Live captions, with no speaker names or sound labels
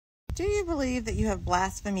Do you believe that you have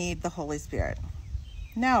blasphemed the Holy Spirit?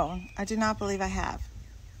 No, I do not believe I have.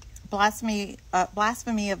 Blasphemy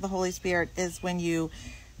of the Holy Spirit is when you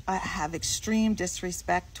have extreme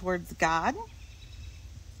disrespect towards God.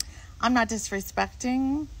 I'm not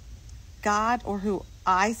disrespecting God or who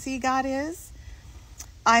I see God is.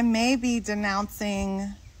 I may be denouncing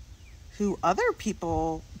who other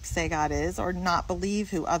people say God is, or not believe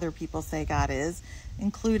who other people say God is,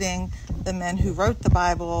 including the men who wrote the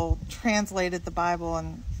Bible, translated the Bible,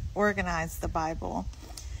 and organized the Bible.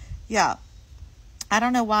 Yeah, I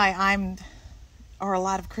don't know why or a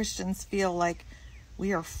lot of Christians feel like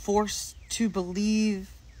we are forced to believe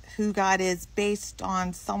who God is based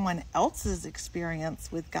on someone else's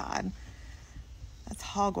experience with God. That's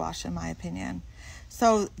hogwash, in my opinion.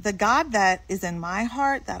 So the God that is in my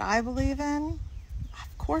heart, that I believe in,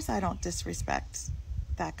 of course I don't disrespect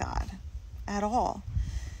that God at all.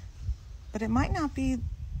 But it might not be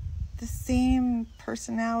the same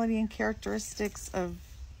personality and characteristics of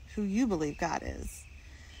who you believe God is.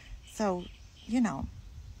 So,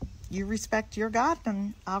 you respect your God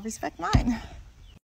and I'll respect mine.